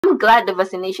I'm glad the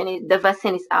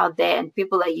vaccine is out there and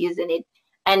people are using it.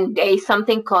 And there is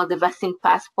something called the vaccine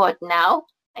passport now,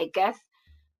 I guess.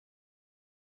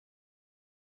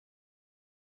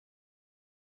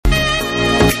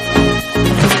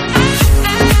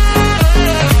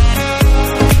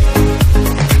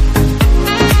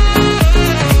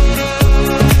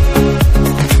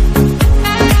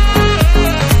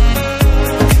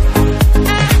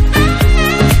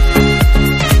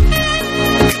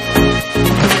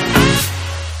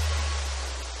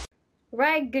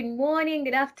 Right, good morning,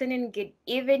 good afternoon, good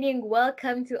evening.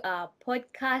 Welcome to our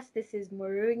podcast. This is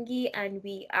Murungi, and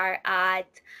we are at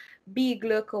Big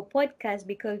Local Podcast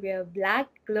because we are Black,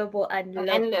 Global, and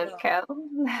Local.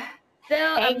 So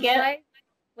I'm joined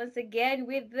once again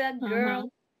with the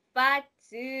girl,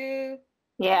 Fatu.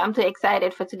 Yeah, I'm too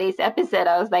excited for today's episode.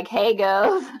 I was like, hey,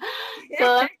 girls.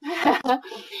 So,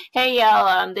 hey,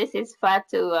 y'all. This is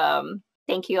Fatu.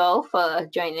 Thank you all for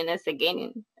joining us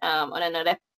again on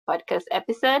another podcast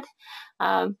episode.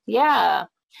 Yeah,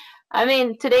 I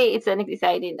mean, today it's an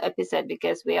exciting episode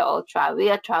because we are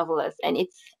travelers, and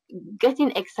it's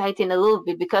getting exciting a little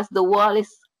bit because the world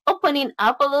is opening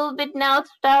up a little bit now to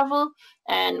travel,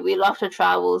 and we love to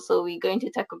travel. So we're going to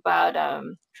talk about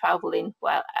traveling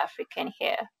while African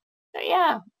here. So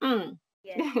yeah.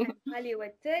 Yes, and while you were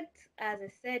at, as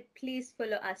I said, please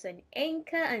follow us on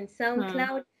Anchor and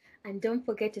SoundCloud, and don't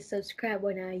forget to subscribe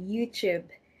on our YouTube.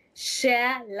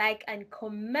 Share, like, and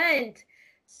comment.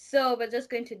 So we're just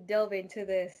going to delve into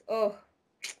this. Oh,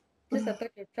 just a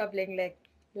thought of traveling like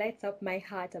lights up my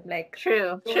heart. I'm like,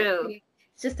 true. It's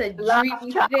just a Love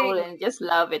dreamy traveling. thing. Just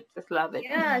love it.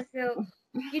 Yeah, so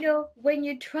when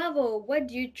you travel, what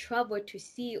do you travel to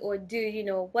see or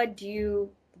do? What do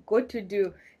you go to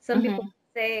do? Some people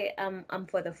say I'm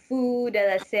for the food,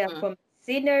 others say I'm for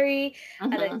scenery,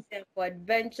 others say I'm for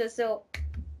adventure. So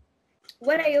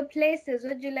what are your places?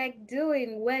 What do you like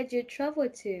doing? Where do you travel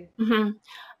to?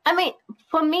 I mean,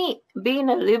 for me, being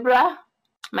a Libra,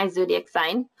 my zodiac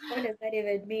sign. What does that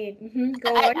even mean?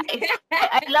 Go on.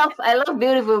 I love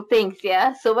beautiful things,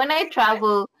 yeah. So when I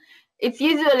travel, it's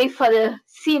usually for the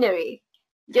scenery,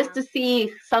 just to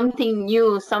see something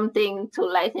new, something to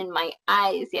lighten my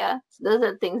eyes, yeah. So those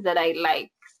are things that I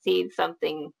like. See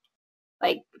something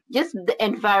like just the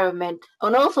environment,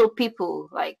 and also people.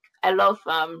 Like I love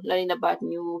learning about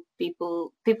new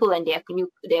people and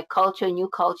their culture, new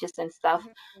cultures and stuff.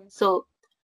 So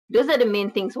those are the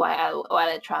main things while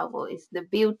I travel. Is the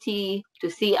beauty to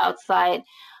see outside,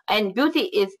 and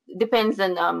beauty depends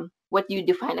on what you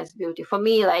define as beauty. For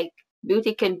me, like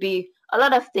beauty can be a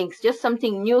lot of things. Just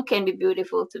something new can be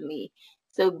beautiful to me.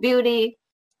 So beauty,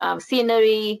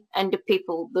 scenery, and the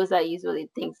people. Those are usually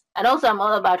things. And also, I'm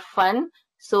all about fun.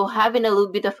 So having a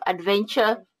little bit of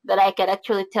adventure that I can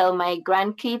actually tell my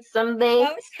grandkids someday.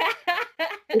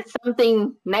 It's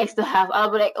something nice to have.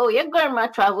 I'll be like, oh, your grandma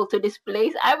traveled to this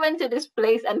place. I went to this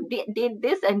place and did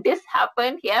this and this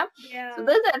happened. Yeah. So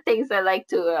those are things I like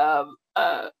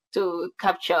to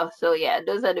capture. So yeah,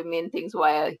 those are the main things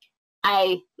why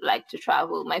I like to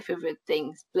travel. My favorite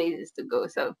places to go.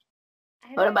 So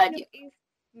what about you? If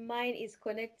mine is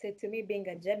connected to me being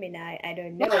a Gemini, I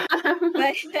don't know.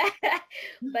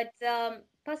 but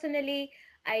personally,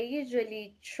 I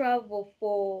usually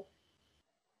travel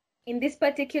in this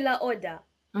particular order.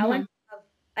 I want to have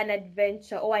an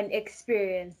adventure or an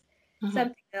experience,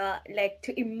 something like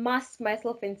to immerse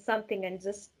myself in something and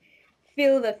just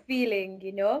feel the feeling,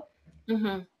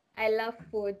 I love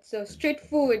food, so street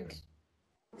food.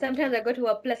 Sometimes I go to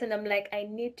a place and I'm like, I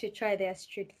need to try their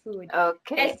street food.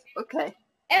 Okay.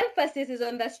 Emphasis is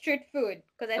on the street food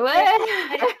because I think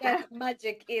that is where the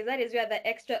magic is. That is where the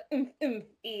extra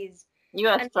is. You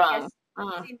are strong.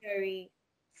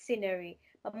 Scenery,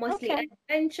 but mostly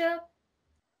adventure,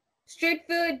 street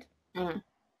food,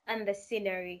 and the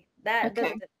scenery.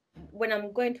 When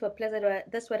I'm going to a place,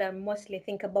 that's what I mostly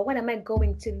think about. What am I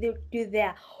going to do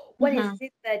there? What is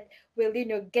it that will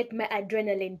get my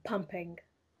adrenaline pumping?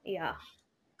 Yeah.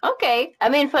 Okay. I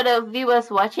mean, for the viewers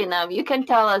watching, you can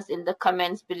tell us in the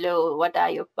comments below what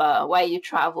are your why you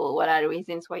travel, what are the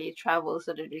reasons why you travel,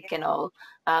 so that we can all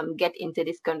get into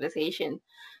this conversation.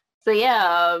 So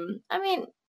yeah, I mean,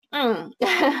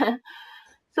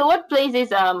 so what places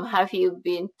have you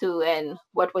been to, and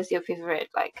what was your favorite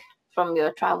like from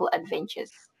your travel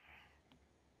adventures?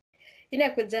 I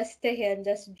could just stay here and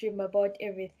just dream about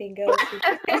everything else.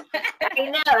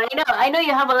 I know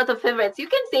you have a lot of favorites. You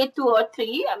can say 2 or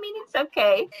 3. I mean, it's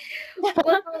okay.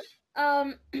 Well,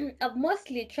 I've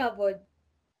mostly traveled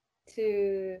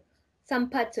to some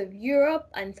parts of Europe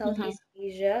and Southeast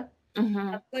Asia.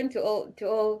 I've gone to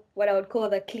all what I would call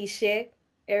the cliche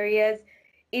areas.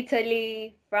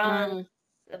 Italy, France. Mm.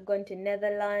 I've gone to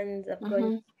Netherlands.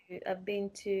 Mm-hmm. I've been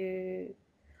to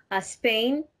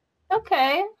Spain.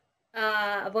 Okay.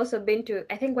 I've also been to,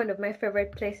 I think one of my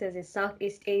favorite places is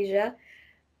Southeast Asia,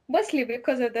 mostly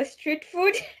because of the street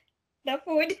food, the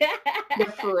food. The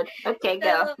food. Okay,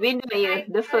 girl. So We know you.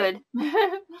 The Thailand, food.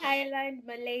 Thailand,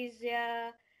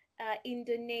 Malaysia,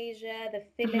 Indonesia, the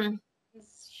Mm-hmm.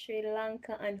 Philippines, Sri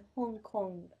Lanka, and Hong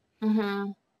Kong.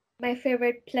 Mm-hmm. My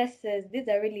favorite places, these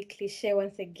are really cliche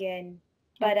once again,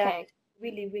 but I Okay.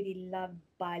 really, really love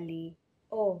Bali.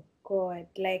 Oh God,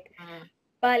 like Mm.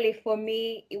 Bali for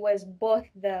me, it was both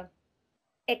the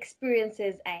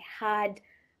experiences I had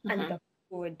and Mm-hmm. the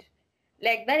food.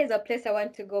 Like that is a place I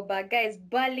want to go back. Guys,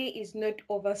 Bali is not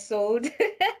oversold.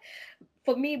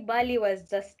 For me, Bali was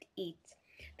just it.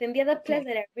 Then the other place Okay.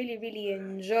 that I really, really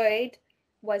enjoyed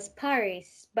was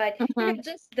Paris. But Mm-hmm.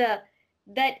 just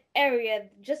that area,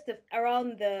 just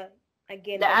around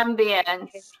again The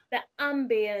ambience. the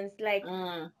ambience, like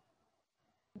Mm.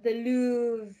 the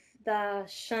Louvre, the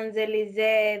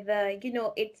Champs-Élysées,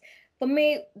 it's for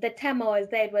me, the time I was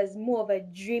there, it was more of a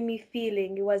dreamy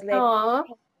feeling. It was Oh.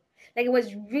 like it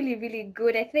was really, really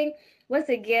good. I think once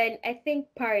again, I think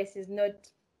Paris is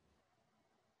not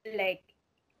like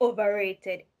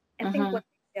overrated. I think Mm-hmm. what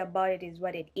I say about it is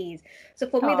what it is. So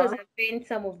for me, those Oh. have been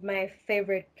some of my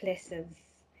favorite places.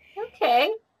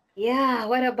 Okay. Yeah,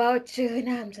 what about you?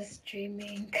 Now I'm just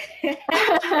dreaming.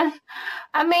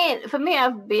 I mean, for me,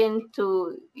 I've been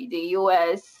to the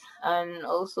US and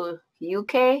also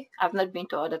UK. I've not been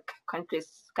to other countries,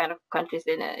 kind of countries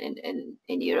in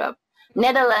Europe.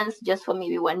 Netherlands, just for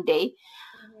maybe one day.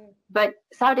 Mhm. But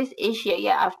Southeast Asia,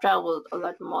 yeah, I've traveled a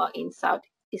lot more in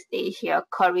Southeast Asia,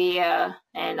 Korea,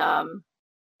 and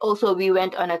also we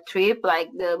went on a trip like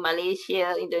the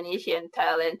Malaysia, Indonesia, and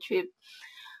Thailand trip.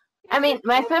 You I should mean,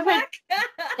 my go favorite, back.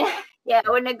 yeah, I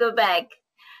want to go back.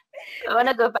 I want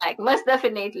to go back, most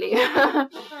definitely.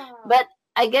 Ah, But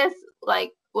I guess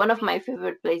like one of my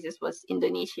favorite places was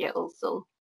Indonesia also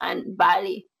and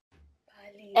Bali,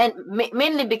 Bali. and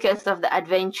mainly because of the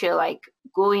adventure, like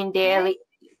going there, Yes.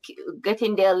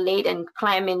 getting there late and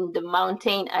climbing the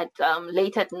mountain at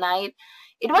late at night.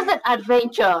 It was Yes. an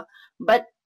adventure, but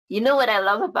you know what I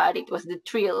love about it was the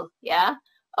thrill, yeah,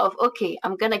 of okay,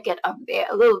 I'm gonna get up there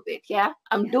a little bit, yeah.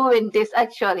 I'm Yeah. doing this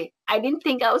actually. I didn't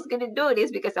think I was gonna do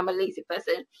this because I'm a lazy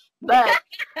person, but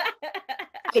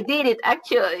I did it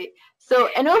actually. So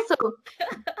and also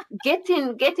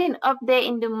getting up there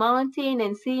in the mountain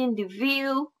and seeing the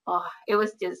view, oh, it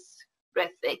was just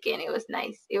breathtaking. It was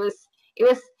nice. It was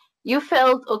you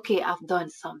felt okay, I've done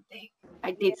something.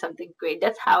 I Yeah. did something great.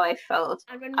 That's how I felt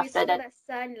And when we after saw that. the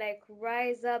sun like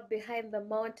rise up behind the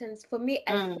mountains, for me,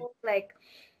 I Mm, felt like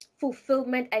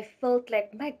fulfillment. I felt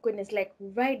like, my goodness, like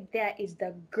right there is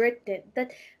the greatness.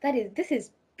 This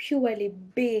is purely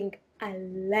being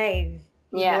alive,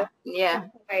 you know? yeah, yeah.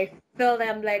 That's how I felt.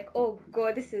 I'm like, oh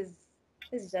God, this is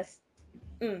just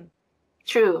mm.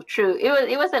 True, true.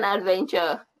 It was an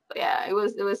adventure. Yeah, it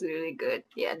was really good.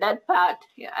 Yeah, that part.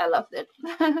 Yeah, I loved it.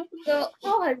 So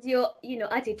how has your,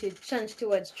 attitude changed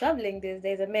towards traveling these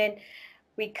days? I mean,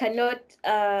 we cannot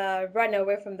run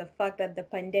away from the fact that the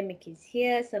pandemic is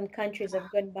here. Some countries have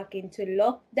gone back into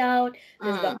lockdown.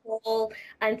 There's the Mm, whole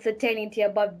uncertainty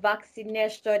about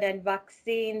vaccination and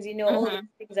vaccines, all mm-hmm,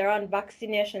 these things around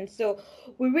vaccination. So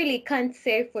we really can't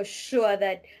say for sure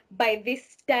that by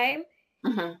this time,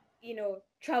 mm-hmm.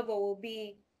 travel will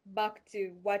be back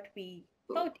to what we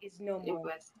thought is It normal.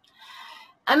 was.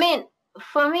 I mean,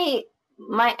 for me,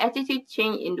 my attitude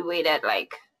changed in the way that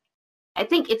like I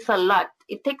think it's a lot.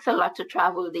 It takes a lot to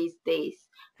travel these days.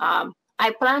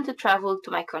 I plan to travel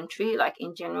to my country like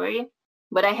in January,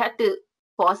 but I had to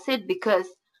pause it because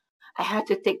I had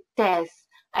to take tests.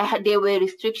 There were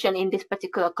restrictions in this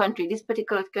particular country. This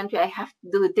particular country, I have to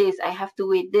do this. I have to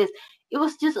wait this. It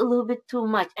was just a little bit too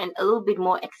much and a little bit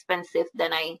more expensive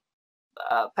than I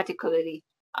particularly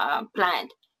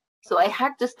planned. So I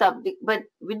had to stop. But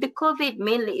with the COVID,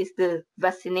 mainly is the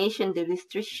vaccination, the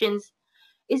restrictions.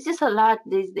 It's just a lot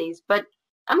these days. But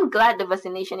I'm glad the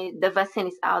vaccine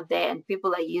is out there and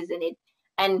people are using it.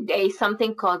 And there is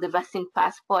something called the vaccine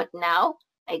passport now,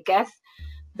 I guess,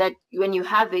 that when you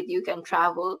have it, you can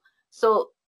travel.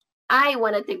 So I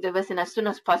want to take the vaccine as soon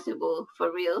as possible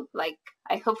for real. Like,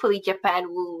 I hopefully Japan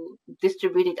will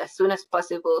distribute it as soon as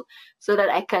possible so that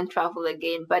I can travel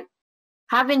again. But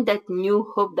having that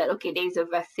new hope that okay, there is a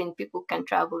vaccine, people can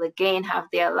travel again, have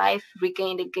their life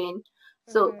regained again.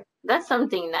 So Mhm. that's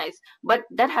something nice. But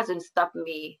that hasn't stopped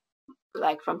me.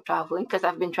 like from traveling, because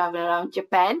I've been traveling around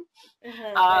Japan.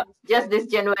 That's Just this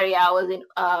January, I was in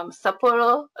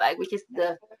Sapporo, like which is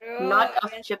the north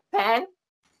of yes. Japan.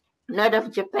 North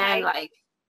of Japan, Nice. like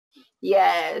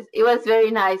yes, it was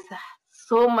very nice.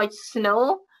 So much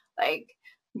snow, like,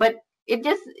 but it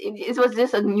was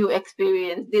just a new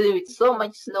experience dealing with so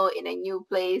much snow in a new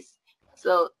place.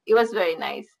 So it was very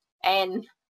nice. And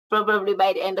probably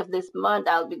by the end of this month,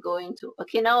 I'll be going to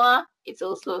Okinawa. It's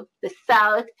also the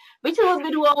south, which is a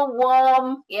bit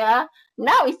warm. Yeah,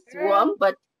 now it's Girl, warm,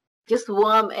 but just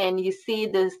warm, and you see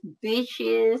the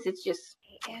beaches. It's just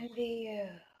I envy you.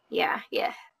 yeah,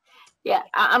 yeah. Yeah,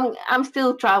 I'm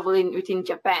still traveling within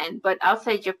Japan, but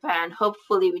outside Japan,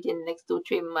 hopefully within the next 2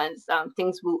 3 months,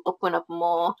 things will open up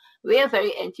more. We are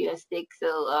very enthusiastic,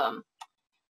 so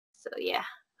yeah,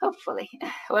 hopefully.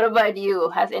 What about you?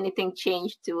 Has anything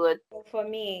changed toward? Well, for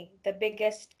me, the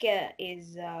biggest scare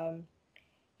is,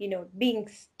 being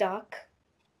stuck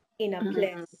in a Mhm,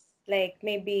 place. Like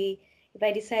maybe if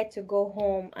I decide to go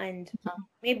home and mhm.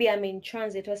 maybe I'm in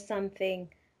transit or something,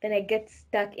 then I get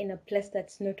stuck in a place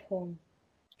that's not home.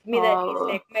 For me, that is Oh,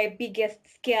 like my biggest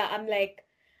scare.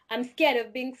 I'm scared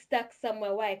of being stuck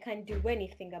somewhere where I can't do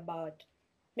anything about.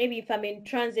 Maybe if I'm in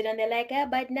transit and they're like, yeah,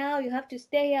 but now you have to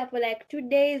stay here for like 2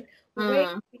 days. Wait,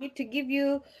 mm, we need to give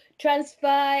you transfer.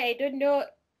 I don't know.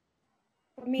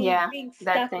 For me, yeah, being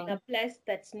that stuck in a thing. place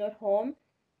that's not home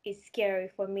is scary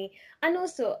for me. And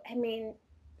also, I mean,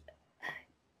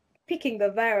 picking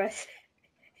the virus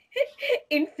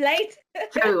in flight.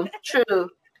 True, true.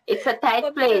 It's a For tight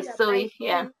me, those place, are so my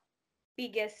yeah. two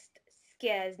biggest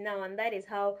scares now, and that is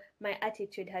how my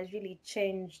attitude has really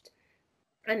changed.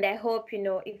 And I hope,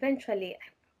 eventually,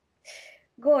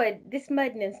 God, this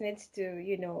madness needs to,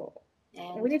 we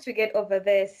And need to get over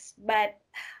this. But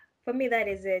for me, that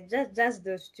is it. Just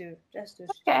those two. Just those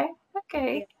two. okay,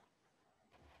 okay, Yeah.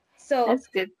 So that's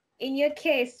good. in your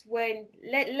case, when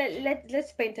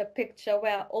let's paint a picture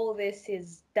where all this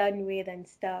is done with and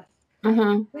stuff,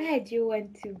 Mm-hmm. where do you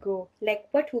want to go? Like,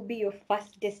 what will be your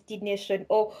first destination,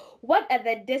 or what are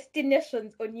the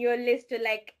destinations on your list to,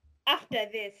 like, after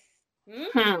this? Hmm?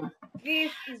 Hmm.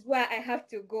 This is where I have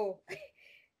to go.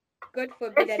 God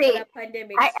forbid Let's see. another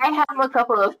pandemic I have a strikes.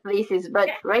 couple of places, but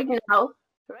right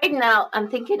now I'm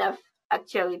thinking of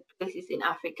actually places in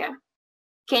Africa,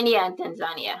 Kenya and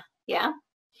Tanzania. Yeah,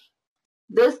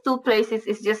 those two places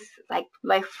is just like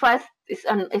my first is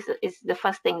the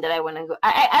first thing that I want to go.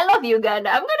 I love Uganda.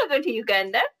 I'm gonna go to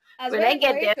Uganda I was when I waiting for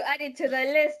get you there. to add it to the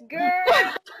list,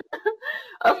 girl.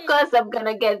 Of course, I'm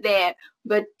gonna get there.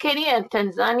 But Kenya and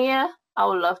Tanzania, I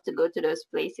would love to go to those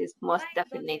places most Why those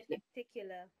in definitely.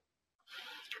 particular?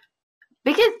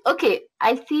 Because okay,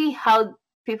 I see how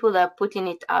people are putting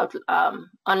it out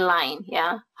online,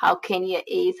 yeah, how Kenya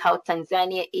is, how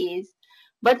Tanzania is,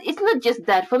 but it's not just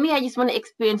that. For me, I just want to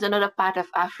experience another part of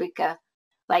Africa.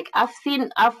 Like I've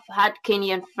had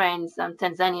Kenyan friends and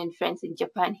Tanzanian friends in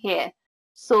Japan here,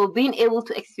 so being able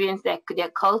to experience their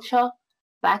culture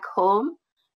back home,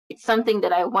 it's something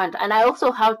that I want. And I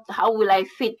also, how will I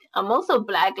fit? I'm also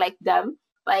black like them.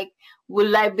 Like,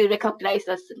 will I be recognized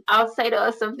as an outsider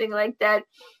or something like that?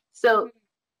 So Mhm.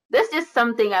 that's just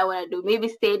something I want to do. Maybe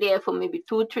stay there for maybe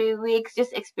 2 3 weeks,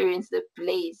 just experience the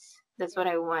place. That's what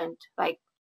I want. Like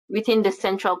within the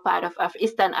central part of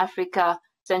Eastern Africa,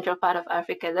 central part of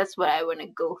Africa. That's where I want to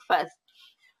go first.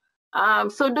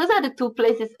 So those are the two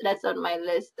places that's on my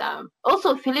list.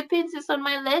 Also Philippines is on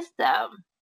my list.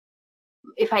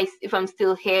 If I'm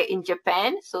still here in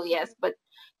Japan. So yes, but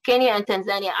Kenya and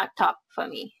Tanzania are top for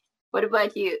me. What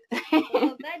about you?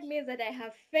 Well, that means that I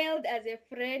have failed as a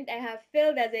friend. I have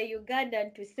failed as a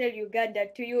Ugandan to sell Uganda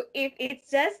to you. If it's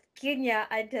just Kenya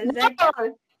and Tanzania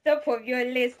No, top of your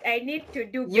list, I need to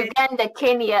do better. Uganda,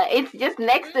 Kenya, it's just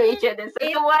next to each other. So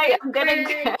It's don't worry, I'm gonna.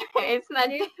 different. It's It's not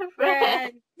different.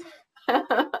 different.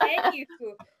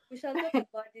 Anywho, we shall talk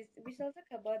about this. We shall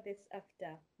talk about this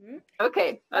after. Hmm?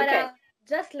 Okay, But okay.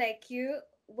 just like you,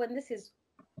 when this is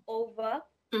over,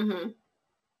 Mhm.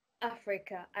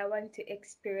 Africa, I want to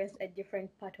experience a different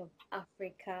part of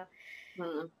Africa.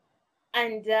 Mhm.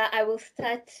 And I'll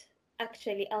start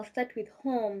with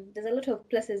home. There's a lot of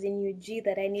places in UG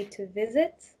that I need to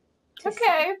visit to see.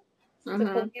 Okay. So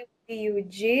for Mhm. me, it would be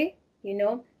UG,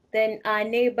 then our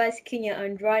neighbors, Kenya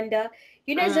and Rwanda.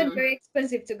 It's not Mhm. very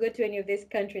expensive to go to any of these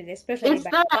countries, especially It's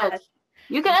by not. bus.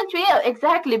 You can actually, yeah,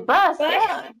 exactly, bus. But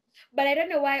Yeah. but I don't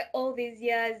know why all these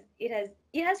years it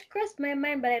has crossed my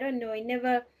mind, but I don't know. I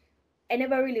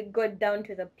never really got down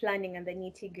to the planning and the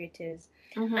nitty-gritties.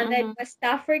 Mhm. And then Mhm. West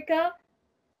Africa,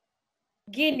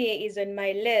 Guinea is on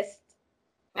my list.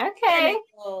 Okay.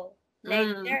 Senegal, Mm.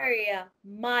 Nigeria,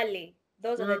 Mali.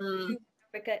 Those are the Mm. two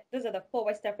Africa. Those are the four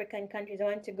West African countries I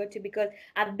want to go to because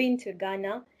I've been to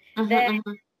Ghana. Mm-hmm, Then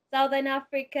mm-hmm, Southern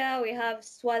Africa, we have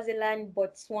Swaziland,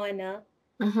 Botswana.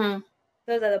 mm-hmm.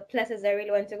 Those are the places I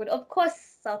really want to go to. Of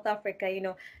course, South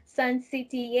Africa, Sun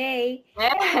City, yay.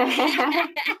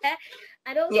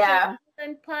 And also Yeah.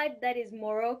 northern part, that is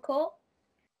Morocco.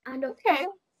 And of Okay.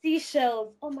 course,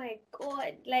 Seychelles. Oh my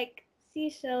God, like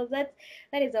Seychelles. That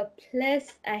is a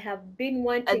place I have been A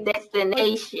wanting to go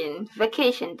destination,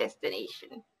 vacation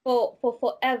destination. for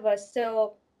forever.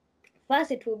 So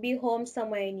first, it will be home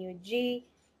somewhere in UG,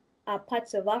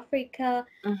 parts of Africa.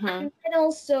 Mm-hmm. And then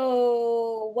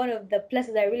also one of the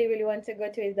places I really, really want to go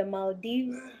to is the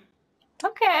Maldives.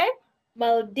 Okay.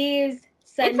 Maldives,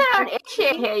 It's around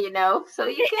Asia Santorini. here, so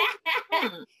you can.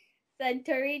 Hmm.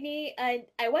 Santorini, and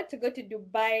I want to go to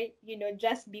Dubai,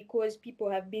 just because people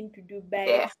have been to Dubai.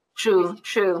 Yeah. True.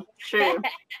 True. True.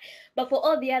 But for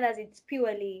all the others, it's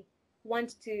purely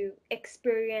want to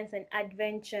experience an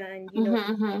adventure and, Mm-hmm,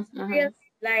 mm-hmm, mm-hmm. experience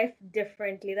life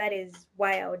differently. That is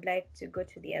why I would like to go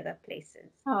to the other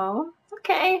places. Oh,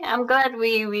 okay. I'm glad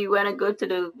we want to go to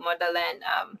the motherland.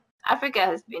 Africa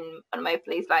has been on my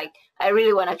place. Like, I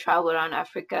really want to travel around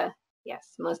Africa.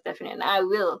 Yes, most definitely. And I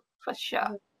will for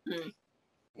sure. Mm.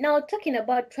 Now, talking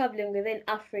about traveling within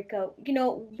Africa,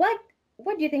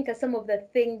 what do you think are some of the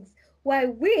things why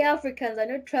we Africans are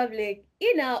not traveling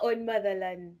in our own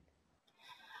motherland?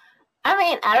 I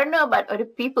mean, I don't know about other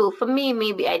people. For me,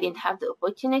 maybe I didn't have the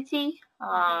opportunity.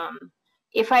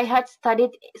 If I had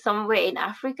studied somewhere in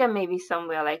Africa, maybe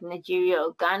somewhere like Nigeria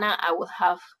or Ghana, I would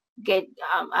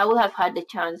have had the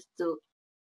chance to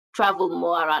travel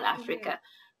more around Africa.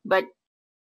 But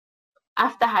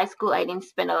after high school, I didn't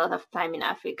spend a lot of time in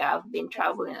Africa. I've been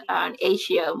traveling around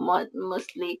Asia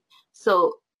mostly.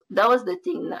 So that was the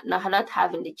thing, not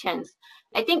having the chance.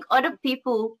 I think other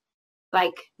people,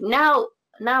 like a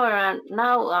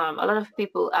lot of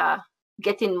people are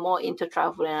getting more into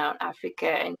traveling around Africa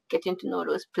and getting to know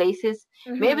those places.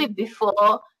 Maybe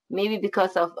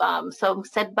because of some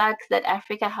setbacks that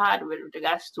Africa had with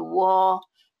regards to war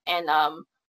and a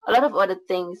lot of other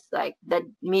things like that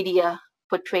media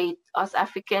portrayed us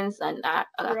Africans and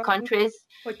our countries.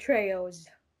 Portrayals.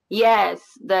 Yes,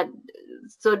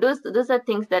 so those are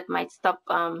things that might stop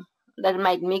that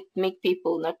might make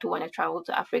people not to want to travel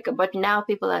to Africa. But now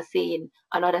people are seeing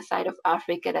another side of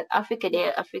Africa, that Africa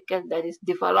that is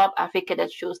developed, Africa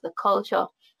that shows the culture,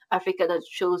 Africa that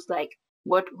shows like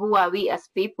who are we as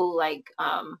people, like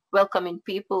welcoming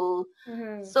people.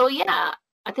 So yeah,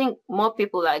 I think more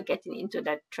people are getting into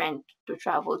that trend to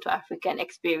travel to Africa and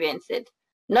experience it.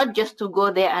 Not just to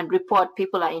go there and report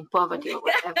people are in poverty or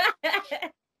whatever,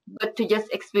 but to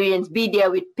just be there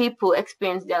with people,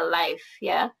 experience their life.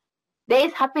 Yeah. There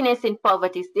is happiness in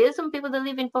poverty. There's some people that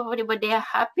live in poverty, but they are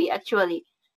happy actually.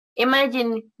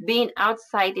 Imagine being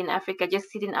outside in Africa, just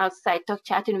sitting outside,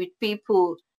 chatting with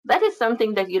people. That is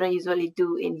something that you don't usually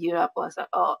do in Europe or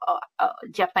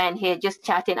Japan here, just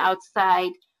chatting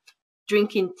outside,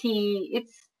 drinking tea.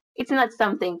 It's not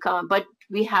something common, but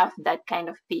we have that kind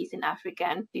of peace in Africa,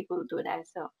 and people do that.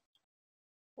 So,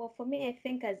 well, for me, I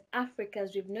think as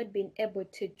Africans, we've not been able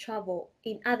to travel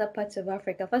in other parts of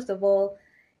Africa. First of all,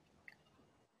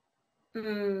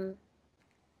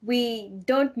 we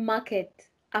don't market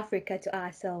Africa to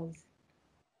ourselves.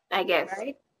 I guess.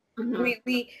 Right? Mm-hmm.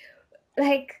 We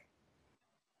like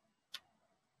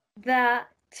the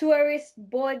tourist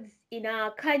boards in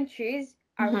our countries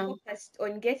are focused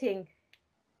on getting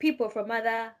people from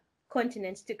other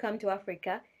continents to come to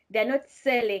Africa. They're not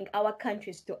selling our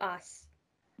countries to us.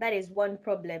 That is one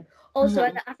problem. Also,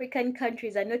 other African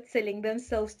countries are not selling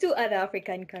themselves to other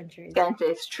African countries.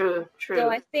 Countries, true. So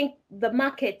I think the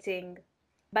marketing,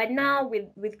 but now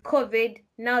with COVID,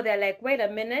 now they're like, wait a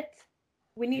minute,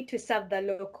 we need to serve the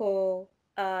local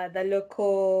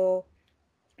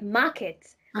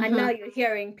market. And now you're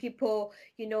hearing people,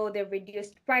 they've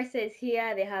reduced prices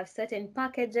here. They have certain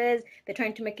packages. They're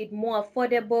trying to make it more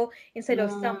affordable. Instead of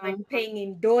someone paying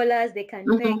in dollars, they can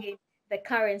pay in the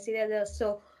currency.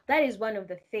 So that is one of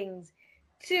the things.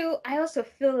 Two, I also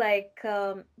feel like,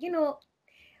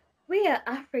 we are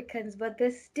Africans, but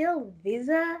there's still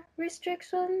visa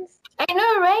restrictions. I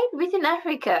know, right? Within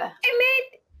Africa. I mean,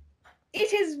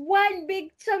 it is one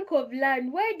big chunk of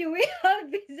land. Why do we have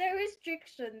visa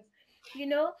restrictions?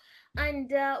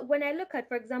 And when I look at,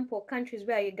 for example, countries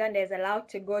where Uganda is allowed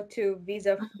to go to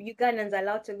Ugandans are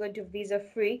allowed to go to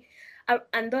visa-free,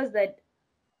 and those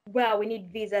where we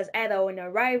need visas either on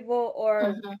arrival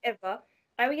or whatever,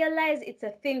 I realize it's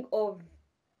a thing of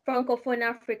Francophone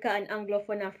Africa and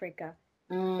Anglophone Africa.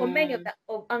 For many of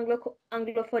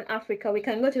Anglophone Africa, we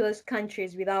can go to those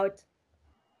countries without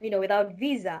without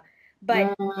visa.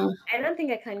 But Mm. I don't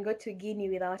think I can go to Guinea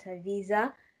without a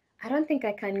visa. I don't think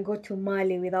I can go to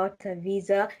Mali without a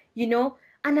visa,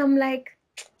 And I'm like,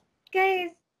 guys,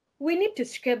 we need to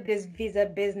scrap this visa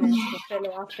business for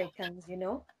fellow Africans.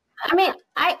 I mean,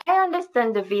 I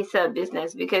understand the visa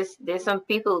business because there's some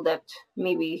people that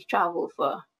maybe travel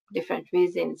for different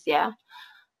reasons, yeah.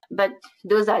 But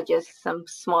those are just some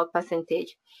small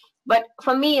percentage. But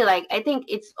for me, like, I think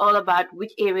it's all about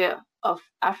which area of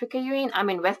Africa you're in. I'm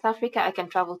in West Africa. I can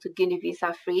travel to Guinea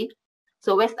visa free.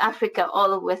 So West Africa,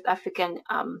 all of West African,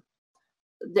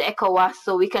 the ECOWAS,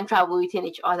 so we can travel within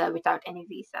each other without any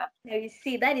visa. Now you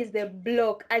see, that is the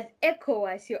block. As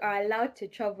ECOWAS, you are allowed to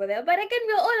travel there. But again,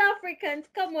 we're all Africans.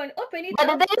 Come on, open it But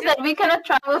up. the thing is that we cannot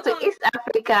travel to East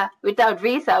Africa without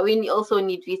visa. We also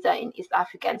need visa in East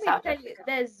Africa and South Africa.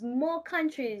 There's more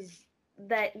countries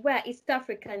where East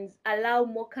Africans allow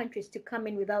more countries to come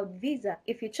in without visa.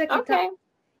 If you check it out,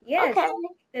 yes, okay.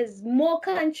 There's more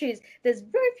countries. There's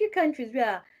very few countries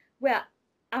where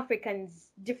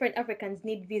different Africans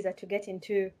need visa to get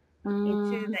into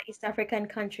the East African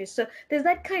countries. So there's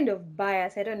that kind of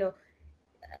bias. I don't know.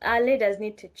 Our leaders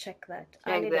need to check that.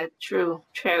 True.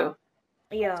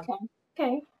 Yeah.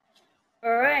 Okay.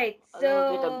 All right. A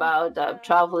little bit about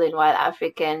traveling while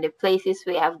African, the places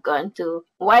we have gone to.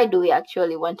 Why do we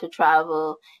actually want to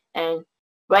travel? And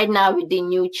right now with the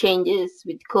new changes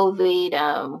with COVID,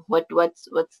 what's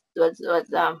the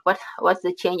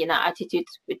change in our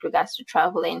attitudes with regards to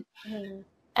traveling? Mm-hmm.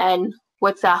 And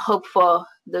what's our hope for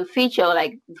the future,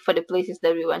 like for the places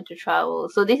that we want to travel?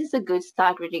 So this is a good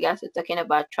start with regards to talking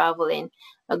about traveling,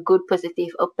 a good positive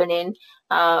opening.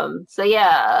 So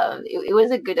yeah, it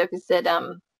was a good episode.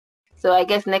 So I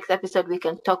guess next episode we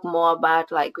can talk more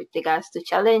about like with regards to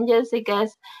challenges, I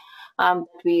guess,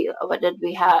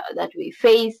 that we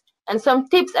face, and some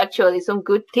tips, actually some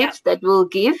good tips that we'll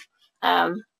give.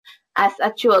 As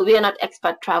actual, we are not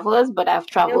expert travelers, but I've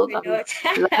traveled a lot.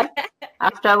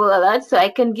 I've traveled a lot, so I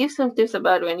can give some tips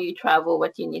about when you travel,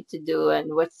 what you need to do,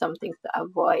 and what some things to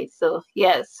avoid. So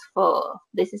yes,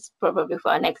 this is probably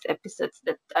for our next episodes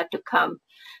that are to come.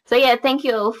 So yeah, thank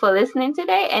you all for listening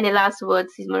today. Any last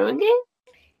words, Marungi?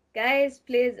 Guys,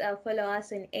 please follow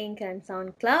us on Anchor and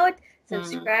SoundCloud.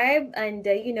 Subscribe and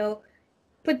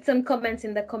put some comments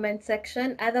in the comment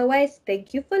section. Otherwise,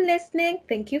 thank you for listening.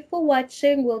 Thank you for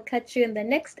watching. We'll catch you in the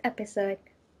next episode.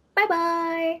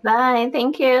 Bye-bye. Bye.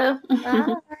 Thank you.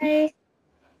 Bye.